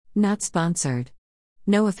Not sponsored.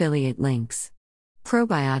 No affiliate links.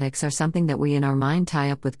 Probiotics are something that we in our mind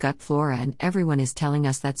tie up with gut flora, and everyone is telling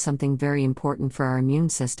us that's something very important for our immune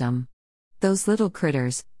system. Those little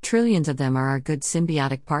critters, trillions of them, are our good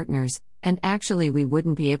symbiotic partners, and actually we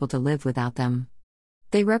wouldn't be able to live without them.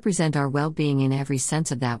 They represent our well-being in every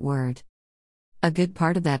sense of that word. A good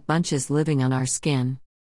part of that bunch is living on our skin,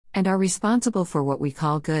 and are responsible for what we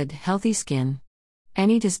call good, healthy skin.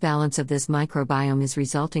 Any disbalance of this microbiome is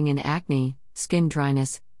resulting in acne, skin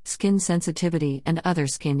dryness, skin sensitivity, and other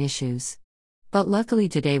skin issues. But luckily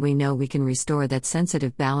today we know we can restore that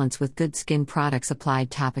sensitive balance with good skin products applied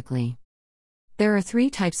topically. There are 3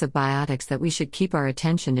 types of biotics that we should keep our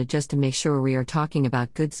attention to just to make sure we are talking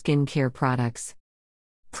about good skin care products.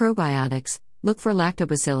 Probiotics: look for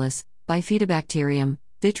Lactobacillus, Bifidobacterium,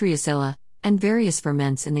 Vitriacilla, and various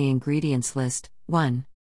ferments in the ingredients list. 1.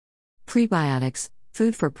 Prebiotics: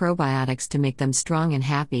 food for probiotics to make them strong and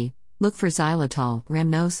happy. Look for xylitol,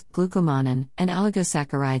 rhamnose, glucomannan, and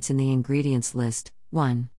oligosaccharides in the ingredients list.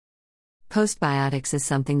 1. Postbiotics is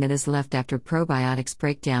something that is left after probiotics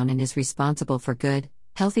breakdown and is responsible for good,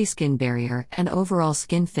 healthy skin barrier and overall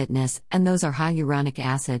skin fitness, and those are hyaluronic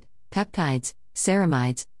acid, peptides,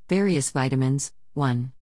 ceramides, various vitamins.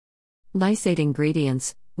 1. Lysate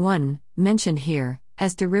ingredients. 1. Mentioned here,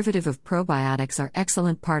 as derivative of probiotics, are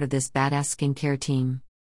excellent part of this badass skincare team.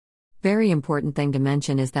 Very important thing to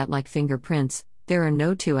mention is that, like fingerprints, there are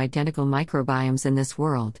no 2 identical microbiomes in this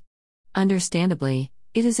world. Understandably,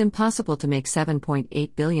 it is impossible to make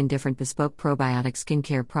 7.8 billion different bespoke probiotic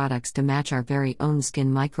skincare products to match our very own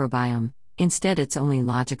skin microbiome. Instead, it's only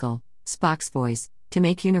logical, Spock's voice, to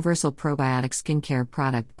make universal probiotic skincare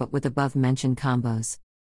product but with above-mentioned combos.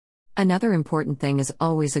 Another important thing is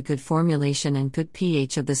always a good formulation and good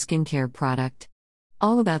pH of the skincare product.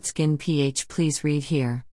 All about skin pH, please read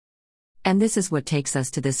here. And this is what takes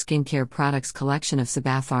us to this skincare products collection of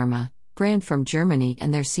Sebamed, brand from Germany,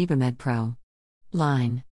 and their Sebamed Pro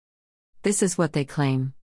line. This is what they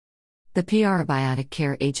claim. The Probiotic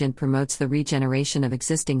Care Agent promotes the regeneration of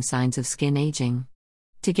existing signs of skin aging.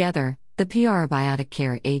 Together, the Probiotic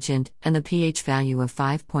Care Agent and the pH value of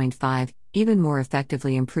 5.5 even more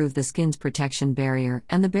effectively improve the skin's protection barrier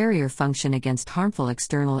and the barrier function against harmful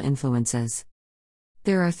external influences.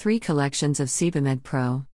 There are 3 collections of Sebamed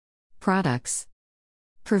Pro products.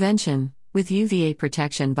 Prevention: with UVA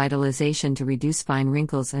protection, vitalization to reduce fine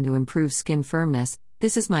wrinkles and to improve skin firmness.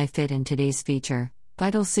 This is my fit in today's feature: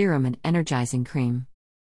 Vital Serum and Energizing Cream.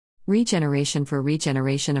 Regeneration for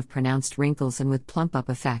regeneration of pronounced wrinkles and with plump up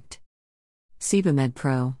effect. Sebamed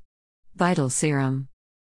Pro Vital Serum.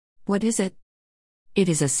 What is it? It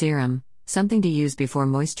is a serum, something to use before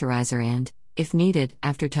moisturizer and, if needed,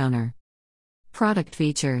 after toner. Product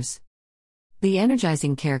features: the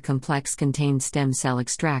Energizing Care Complex contains stem cell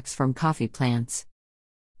extracts from coffee plants.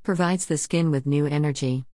 Provides the skin with new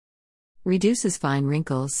energy. Reduces fine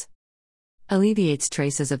wrinkles. Alleviates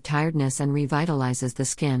traces of tiredness and revitalizes the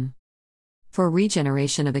skin. For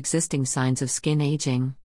regeneration of existing signs of skin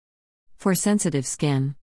aging. For sensitive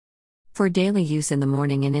skin. For daily use in the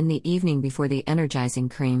morning and in the evening before the Energizing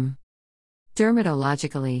Cream.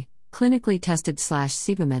 Dermatologically, clinically tested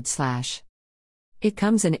 /Sebamed/. It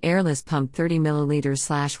comes in airless pump 30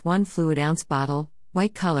 ml/ 1 fluid ounce bottle,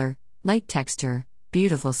 white color, light texture,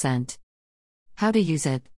 beautiful scent. How to use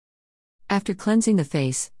it: after cleansing the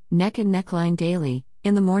face, neck and neckline daily,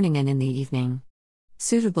 in the morning and in the evening.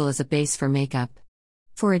 Suitable as a base for makeup.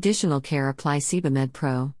 For additional care, apply Sebamed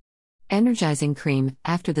Pro Energizing Cream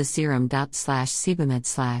after the serum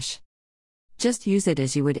 /Sebamed/. Just use it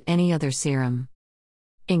as you would any other serum.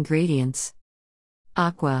 Ingredients: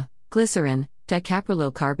 aqua, glycerin,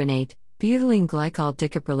 dicaprylyl carbonate, butylene glycol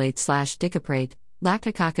dicaprylate/dicaprate,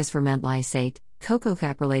 lactococcus ferment lysate, cocoa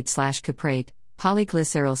caprylate/caprate,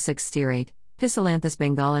 polyglyceryl 6-stearate, Physalanthus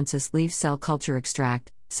bengalensis leaf cell culture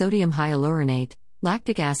extract, sodium hyaluronate,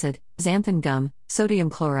 lactic acid, xanthan gum, sodium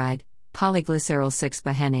chloride, polyglyceryl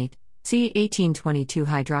 6-bihenate, C1822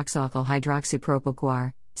 hydroxyalkyl hydroxypropyl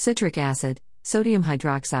guar, citric acid, sodium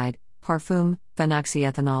hydroxide, parfum,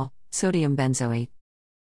 phenoxyethanol, sodium benzoate.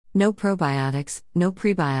 No probiotics, no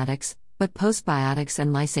prebiotics, but postbiotics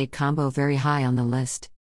and lysate combo very high on the list.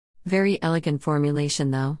 Very elegant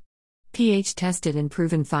formulation though. pH tested and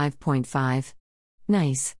proven 5.5.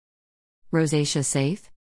 Nice. Rosacea safe?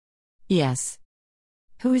 Yes.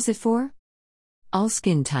 Who is it for? All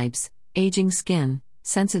skin types, aging skin,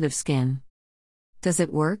 sensitive skin. Does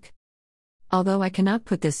it work? Although I cannot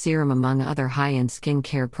put this serum among other high-end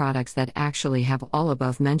skincare products that actually have all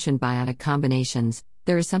above-mentioned biotic combinations,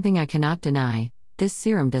 there is something I cannot deny: this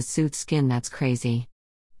serum does soothe skin that's crazy.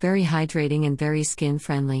 Very hydrating and very skin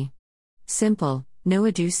friendly. Simple, no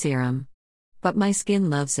ado serum. But my skin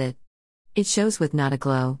loves it. It shows with not a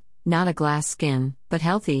glow, not a glass skin, but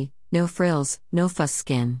healthy, no frills, no fuss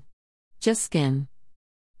skin. Just skin.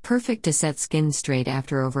 Perfect to set skin straight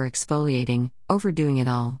after over-exfoliating, overdoing it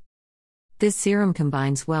all. This serum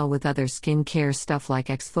combines well with other skin care stuff like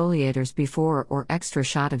exfoliators before or extra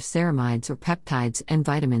shot of ceramides or peptides and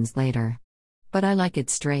vitamins later. But I like it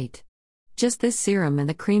straight. Just this serum and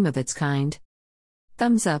the cream of its kind.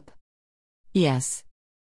 Thumbs up. Yes.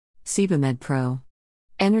 Sebamed Pro.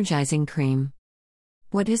 Energizing cream.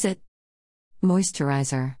 What is it?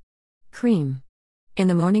 Moisturizer. Cream. In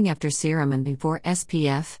the morning after serum and before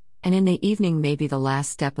SPF, and in the evening maybe the last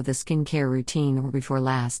step of the skincare routine or before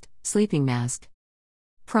last, sleeping mask.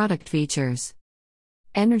 Product features.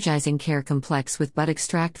 Energizing care complex with bud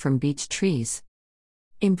extract from beech trees.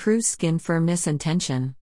 Improves skin firmness and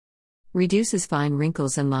tension. Reduces fine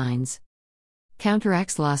wrinkles and lines.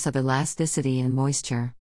 Counteracts loss of elasticity and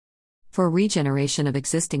moisture. For regeneration of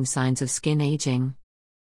existing signs of skin aging.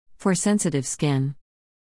 For sensitive skin.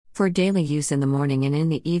 For daily use in the morning and in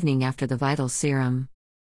the evening after the vital serum.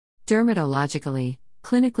 Dermatologically,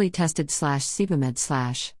 clinically tested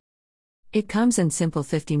 /Sebamed/. It comes in simple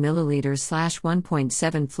 50 ml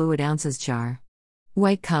 /1.7 fluid ounces jar.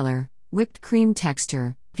 White color, whipped cream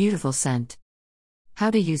texture, beautiful scent.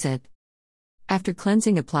 How to use it. After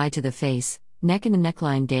cleansing, apply to the face, neck and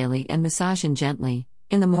neckline daily and massage in gently,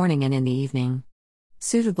 in the morning and in the evening.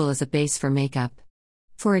 Suitable as a base for makeup.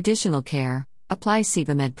 For additional care, apply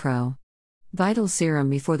Sebamed Pro. Vital serum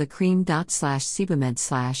before the cream.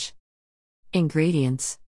 /Sebamed/.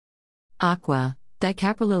 Ingredients. Aqua,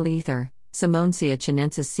 dicaprolyl ether, Simonsia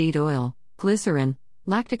chinensis seed oil, glycerin,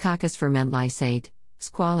 lactococcus ferment lysate,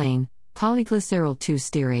 squalane, polyglycerol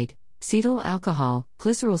 2-stearate, cetyl alcohol,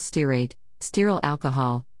 glycerol stearate, stearyl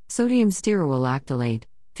alcohol, sodium stearolactylate,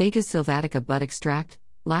 Fagus sylvatica bud extract,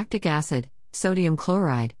 lactic acid, sodium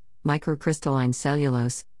chloride, microcrystalline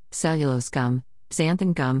cellulose, cellulose gum,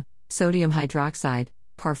 xanthan gum, sodium hydroxide,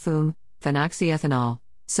 parfum, phenoxyethanol,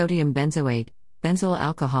 sodium benzoate, benzyl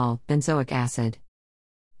alcohol, benzoic acid.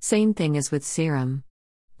 Same thing as with serum.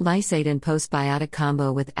 Lysate and postbiotic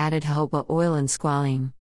combo with added jojoba oil and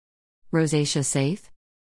squalene. Rosacea safe?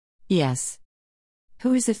 Yes.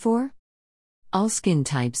 Who is it for? All skin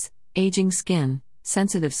types, aging skin,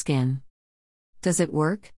 sensitive skin. Does it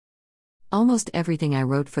work? Almost everything I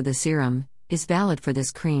wrote for the serum is valid for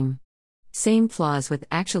this cream. Same flaws with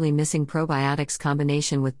actually missing probiotics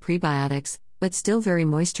combination with prebiotics, but still very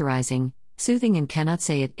moisturizing, soothing, and cannot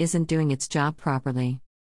say it isn't doing its job properly.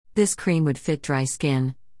 This cream would fit dry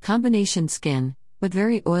skin, combination skin, but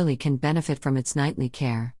very oily can benefit from its nightly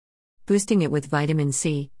care. Boosting it with vitamin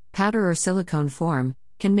C, powder or silicone form,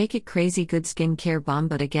 can make it crazy good skincare bomb,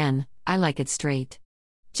 but again, I like it straight.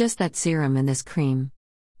 Just that serum and this cream.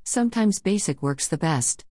 Sometimes basic works the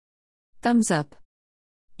best. Thumbs up.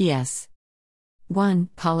 Yes. 1.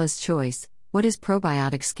 Paula's Choice. What is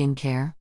probiotic skincare?